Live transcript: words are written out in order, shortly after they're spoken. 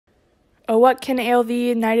Oh, what can ail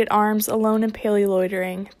thee, knight at arms, alone and palely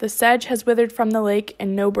loitering? The sedge has withered from the lake,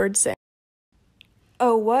 and no bird sing.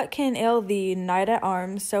 Oh, what can ail thee, knight at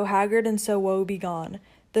arms, so haggard and so woe begone?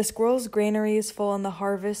 The squirrel's granary is full, and the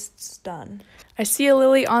harvest's done. I see a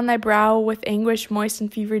lily on thy brow, with anguish moist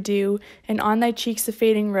and fever dew, and on thy cheeks a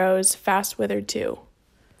fading rose, fast withered too.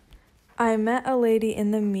 I met a lady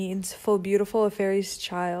in the meads, full beautiful, a fairy's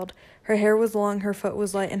child. Her hair was long, her foot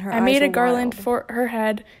was light, and her eyes were wild. I made a garland for her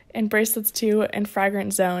head, and bracelets too, and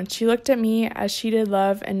fragrant zone. She looked at me as she did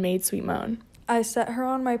love, and made sweet moan. I set her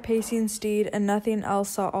on my pacing steed, and nothing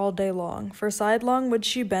else saw all day long, for sidelong would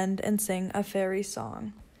she bend and sing a fairy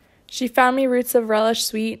song. She found me roots of relish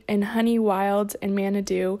sweet, and honey wild, and manna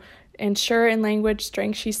dew, and sure in language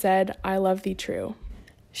strength she said, I love thee true.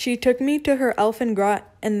 She took me to her elfin grot,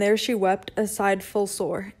 and there she wept, a side full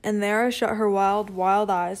sore, and there I shut her wild, wild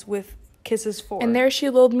eyes with kisses for. And there she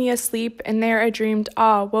lulled me asleep, and there I dreamed,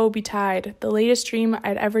 ah, woe betide, the latest dream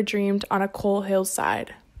I'd ever dreamed on a coal hill's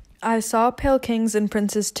side. I saw pale kings and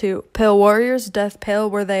princes too, pale warriors, death pale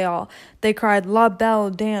were they all. They cried, La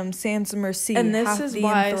Belle, damn, sans merci. And this is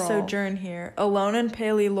why I sojourn here, alone and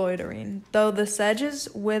palely loitering, though the sedges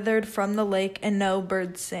withered from the lake and no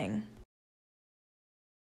birds sing.